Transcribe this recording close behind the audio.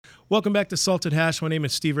Welcome back to Salted Hash. My name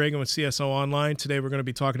is Steve Reagan with CSO Online. Today we're going to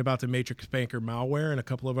be talking about the Matrix Banker malware and a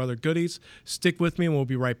couple of other goodies. Stick with me and we'll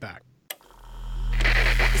be right back.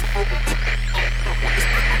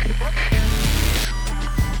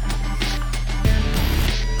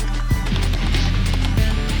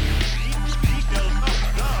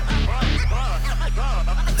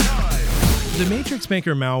 The Matrix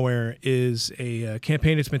Banker malware is a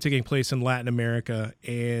campaign that's been taking place in Latin America,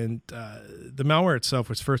 and the malware itself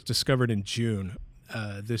was first discovered in June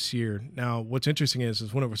this year. Now, what's interesting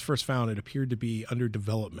is when it was first found, it appeared to be under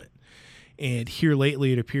development. And here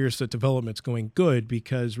lately, it appears that development's going good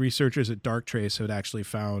because researchers at Darktrace had actually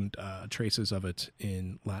found traces of it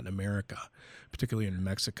in Latin America, particularly in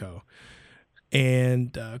Mexico.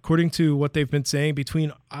 And according to what they've been saying,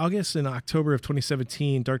 between August and October of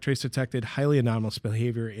 2017, Darktrace detected highly anomalous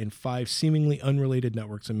behavior in 5 seemingly unrelated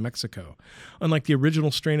networks in Mexico. Unlike the original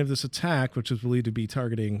strain of this attack, which was believed to be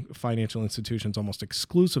targeting financial institutions almost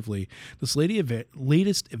exclusively, this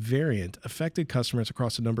latest variant affected customers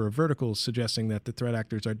across a number of verticals, suggesting that the threat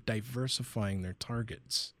actors are diversifying their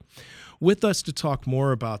targets. With us to talk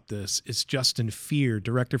more about this is Justin Fear,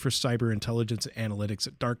 Director for Cyber Intelligence Analytics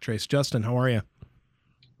at Darktrace. Justin, how are you?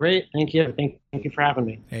 Great, thank you. Thank you for having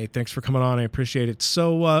me. Hey, thanks for coming on. I appreciate it.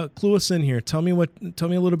 So, clue us in here. Tell me a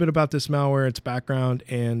little bit about this malware, its background,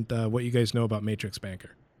 and what you guys know about Matrix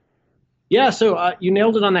Banker. Yeah, so you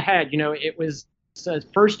nailed it on the head. You know, it was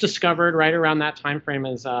first discovered right around that time frame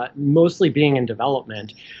as mostly being in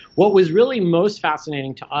development. What was really most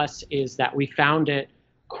fascinating to us is that we found it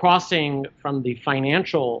crossing from the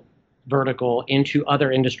financial vertical into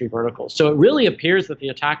other industry verticals. So it really appears that the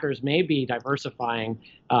attackers may be diversifying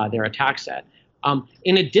their attack set.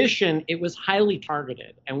 In addition, it was highly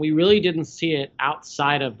targeted, and we really didn't see it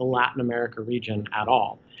outside of the Latin America region at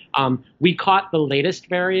all. We caught the latest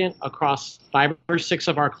variant across 5 or 6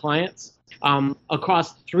 of our clients,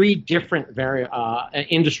 across 3 different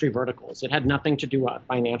industry verticals. It had nothing to do with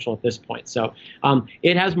financial at this point. So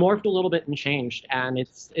it has morphed a little bit and changed, and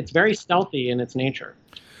it's very stealthy in its nature.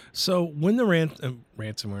 So when the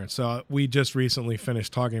ransomware, so we just recently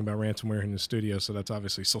finished talking about ransomware in the studio, so that's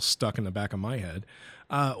obviously still stuck in the back of my head.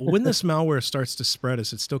 When this malware starts to spread,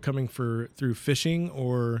 is it still coming through phishing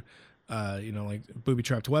or, like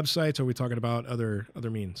booby-trapped websites? Or are we talking about other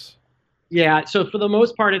means? Yeah, so for the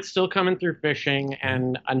most part, it's still coming through phishing,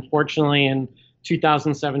 and unfortunately, in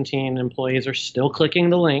 2017, employees are still clicking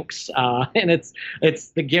the links, and it's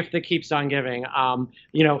the gift that keeps on giving.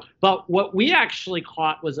 But what we actually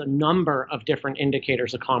caught was a number of different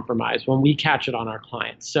indicators of compromise when we catch it on our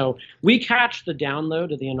clients. So we catch the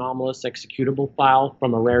download of the anomalous executable file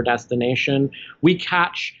from a rare destination. We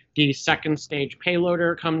catch the second stage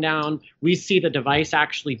payloader come down. We see the device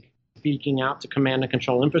actually speaking out to command and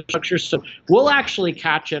control infrastructure. So we'll actually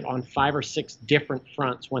catch it on 5 or 6 different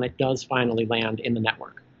fronts when it does finally land in the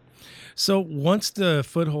network. So once the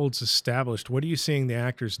foothold's established, what are you seeing the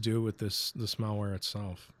actors do with this malware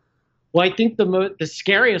itself? Well, I think the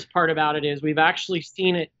scariest part about it is we've actually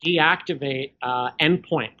seen it deactivate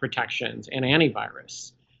endpoint protections and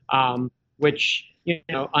antivirus, which,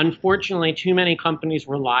 unfortunately, too many companies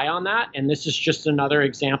rely on that. And this is just another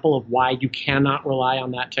example of why you cannot rely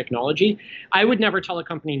on that technology. I would never tell a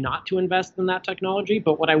company not to invest in that technology,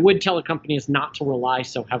 but what I would tell a company is not to rely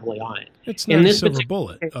so heavily on it. It's not a silver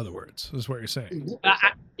bullet, in other words, is what you're saying.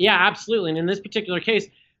 Yeah, absolutely. And in this particular case,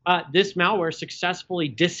 this malware successfully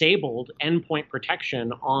disabled endpoint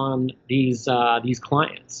protection on these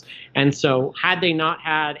clients. And so had they not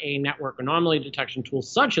had a network anomaly detection tool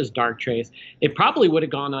such as Darktrace, it probably would have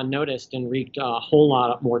gone unnoticed and wreaked a whole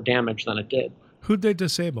lot more damage than it did. Who'd they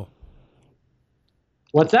disable?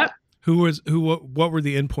 What's that? What were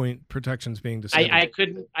the endpoint protections being disabled?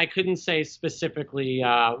 I couldn't say specifically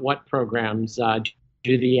what programs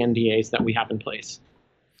do the NDAs that we have in place.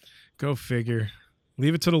 Go figure.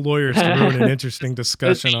 Leave it to the lawyers to ruin an interesting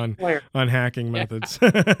discussion on hacking methods.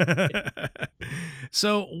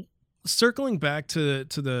 So circling back to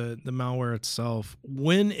the malware itself,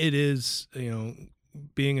 when it is,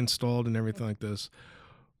 being installed and everything like this,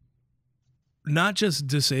 not just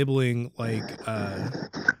disabling like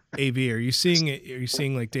AV, are you seeing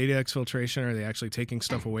like data exfiltration? Are they actually taking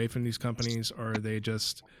stuff away from these companies, or are they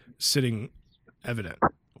just sitting evident,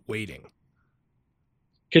 waiting?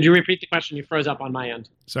 Could you repeat the question? You froze up on my end.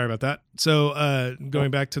 Sorry about that. So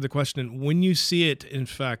going back to the question, when you see it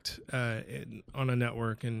infect on a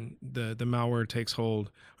network and the malware takes hold,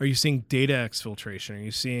 are you seeing data exfiltration? Are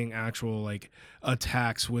you seeing actual like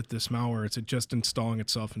attacks with this malware? Is it just installing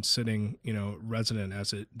itself and sitting, resident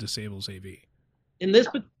as it disables AV? In this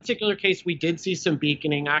particular case, we did see some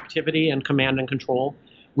beaconing activity and command and control.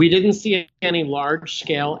 We didn't see any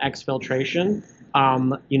large-scale exfiltration,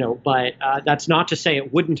 but that's not to say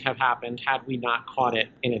it wouldn't have happened had we not caught it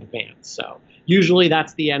in advance. So usually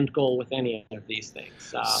that's the end goal with any of these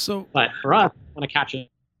things. But for us, we want to catch it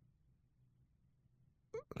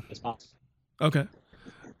as possible. Okay.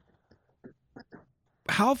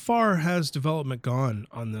 How far has development gone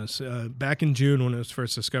on this? Back in June when it was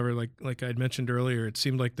first discovered, like I'd mentioned earlier, it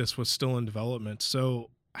seemed like this was still in development. So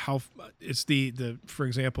how it's the for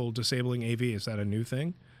example, disabling AV, is that a new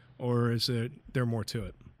thing, or is there more to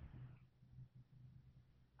it?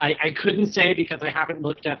 I couldn't say because I haven't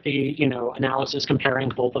looked at the analysis comparing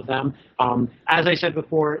both of them. As I said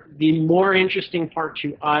before, the more interesting part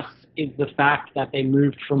to us is the fact that they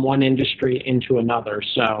moved from one industry into another.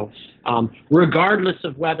 So regardless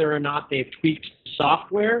of whether or not they've tweaked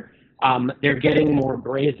software, they're getting more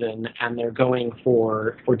brazen and they're going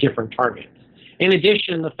for different targets. In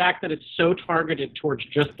addition, the fact that it's so targeted towards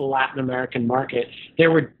just the Latin American market, there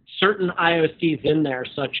were certain IOCs in there,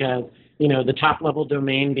 such as the top level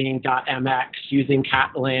domain being .mx, using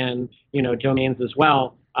Catalan domains as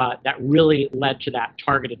well, that really led to that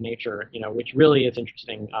targeted nature, which really is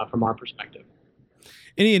interesting from our perspective.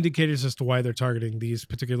 Any indicators as to why they're targeting these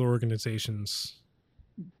particular organizations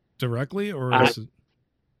directly, or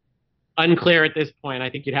unclear at this point? I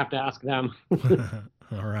think you'd have to ask them.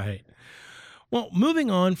 All right. Well, moving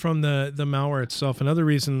on from the malware itself, another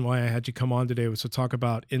reason why I had you come on today was to talk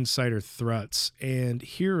about insider threats. And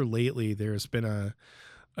here lately, there's been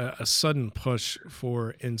a sudden push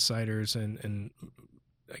for insiders and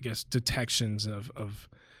I guess detections of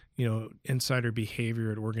insider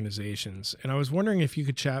behavior at organizations. And I was wondering if you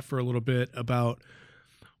could chat for a little bit about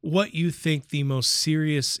what you think the most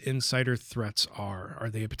serious insider threats are. Are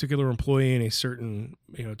they a particular employee in a certain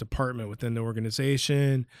department within the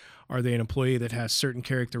organization? Are they an employee that has certain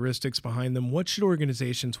characteristics behind them? What should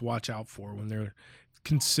organizations watch out for when they're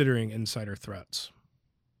considering insider threats?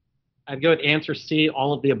 I'd go with answer C,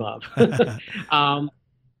 all of the above.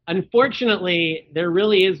 Unfortunately, there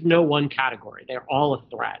really is no one category. They're all a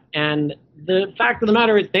threat. And the fact of the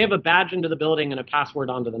matter is they have a badge into the building and a password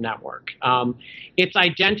onto the network. It's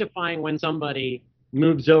identifying when somebody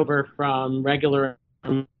moves over from regular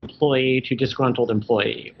employee to disgruntled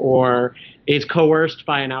employee, or is coerced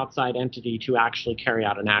by an outside entity to actually carry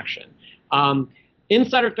out an action.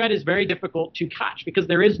 Insider threat is very difficult to catch because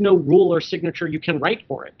there is no rule or signature you can write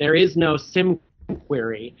for it. There is no SIM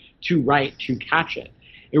query to write to catch it.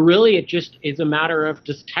 It just is a matter of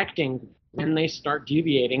detecting when they start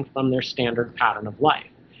deviating from their standard pattern of life.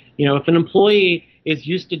 If an employee is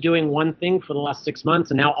used to doing one thing for the last 6 months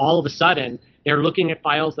and now all of a sudden they're looking at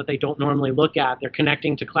files that they don't normally look at, they're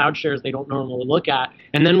connecting to cloud shares they don't normally look at,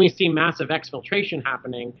 and then we see massive exfiltration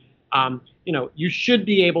happening, you should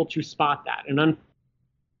be able to spot that. And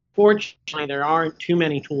unfortunately, there aren't too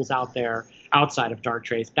many tools out there outside of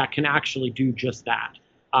Darktrace that can actually do just that.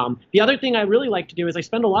 The other thing I really like to do is I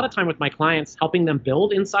spend a lot of time with my clients helping them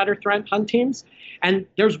build insider threat hunt teams. And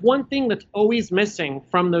there's one thing that's always missing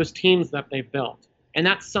from those teams that they've built, and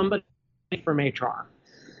that's somebody from HR.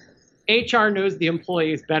 HR knows the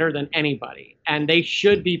employees better than anybody, and they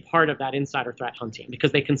should be part of that insider threat hunt team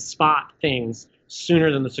because they can spot things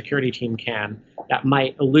sooner than the security team can that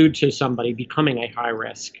might allude to somebody becoming a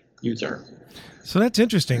high-risk user. So that's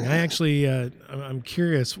interesting. I actually, I'm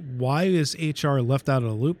curious, why is HR left out of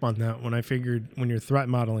the loop on that when I figured when you're threat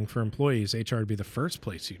modeling for employees, HR would be the first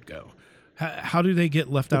place you'd go? How do they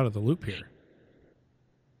get left out of the loop here?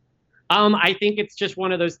 I think it's just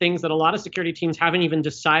one of those things that a lot of security teams haven't even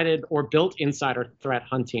decided or built insider threat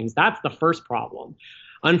hunt teams. That's the first problem.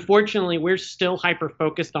 Unfortunately, we're still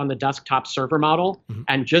hyper-focused on the desktop server model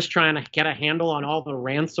and just trying to get a handle on all the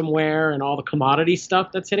ransomware and all the commodity stuff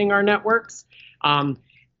that's hitting our networks. A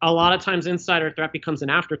lot of times insider threat becomes an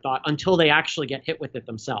afterthought until they actually get hit with it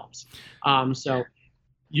themselves. So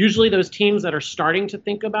usually those teams that are starting to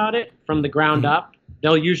think about it from the ground up,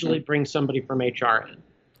 they'll usually bring somebody from HR in.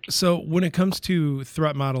 So when it comes to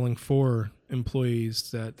threat modeling for employees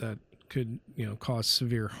that could cause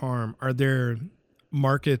severe harm, are there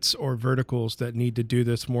markets or verticals that need to do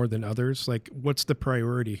this more than others? Like, what's the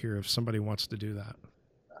priority here if somebody wants to do that?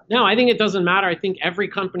 No, I think it doesn't matter. I think every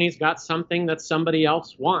company's got something that somebody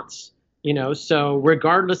else wants. So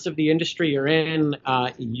regardless of the industry you're in,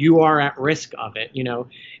 you are at risk of it.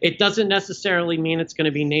 It doesn't necessarily mean it's going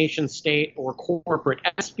to be nation state or corporate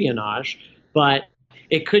espionage, but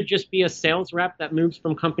it could just be a sales rep that moves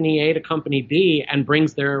from company A to company B and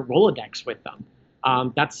brings their Rolodex with them.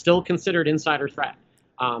 That's still considered insider threat.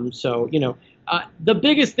 The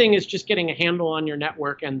biggest thing is just getting a handle on your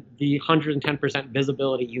network and the 110%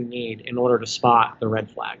 visibility you need in order to spot the red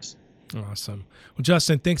flags. Awesome. Well,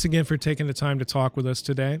 Justin, thanks again for taking the time to talk with us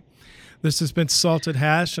today. This has been Salted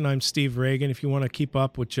Hash, and I'm Steve Reagan. If you want to keep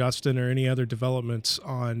up with Justin or any other developments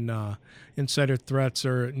on insider threats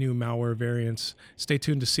or new malware variants, stay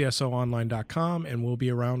tuned to CSOonline.com, and we'll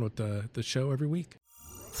be around with the show every week.